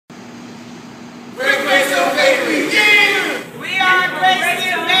Bakery! Yeah! We are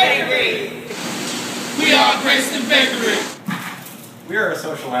Greyston Bakery! We are Greyston Bakery! We are a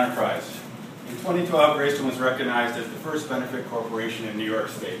social enterprise. In 2012, Greyston was recognized as the first benefit corporation in New York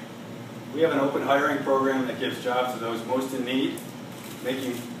State. We have an open hiring program that gives jobs to those most in need,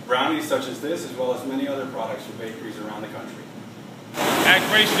 making brownies such as this, as well as many other products for bakeries around the country. At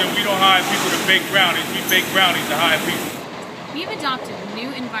Greyston, we don't hire people to bake brownies, we bake brownies to hire people. We've adopted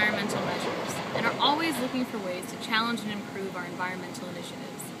new environmental measures and are always looking for ways to challenge and improve our environmental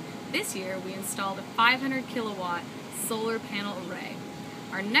initiatives. This year, we installed a 500 kilowatt solar panel array.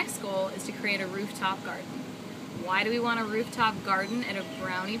 Our next goal is to create a rooftop garden. Why do we want a rooftop garden at a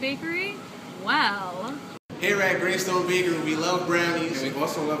brownie bakery? Well, Here at Greyston Bakery, we love brownies and we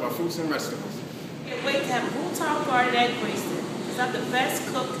also love our fruits and vegetables. Can't wait to have a rooftop garden at Greyston, because I'm the best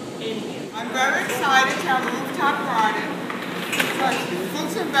cook in here. I'm very excited to have a rooftop garden because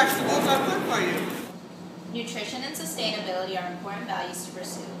fruits and vegetables are good for you. Nutrition and sustainability are important values to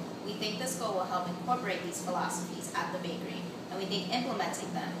pursue. We think this goal will help incorporate these philosophies at the bakery, and we think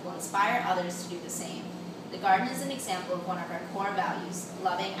implementing them will inspire others to do the same. The garden is an example of one of our core values,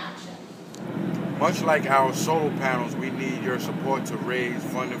 loving action. Much like our solar panels, we need your support to raise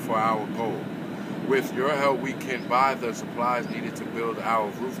funding for our goal. With your help, we can buy the supplies needed to build our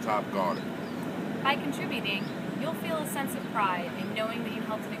rooftop garden. by contributing, you'll feel a sense of pride in knowing that you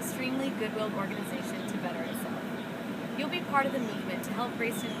helped an extremely good-willed organization to better itself. You'll be part of the movement to help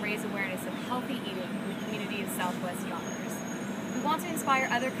Greyston raise awareness of healthy eating in the community of Southwest Yonkers. We want to inspire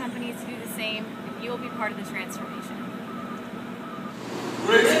other companies to do the same, and you will be part of the transformation.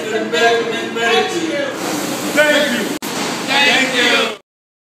 Greyston Bakery, thank you. Thank you. Thank you.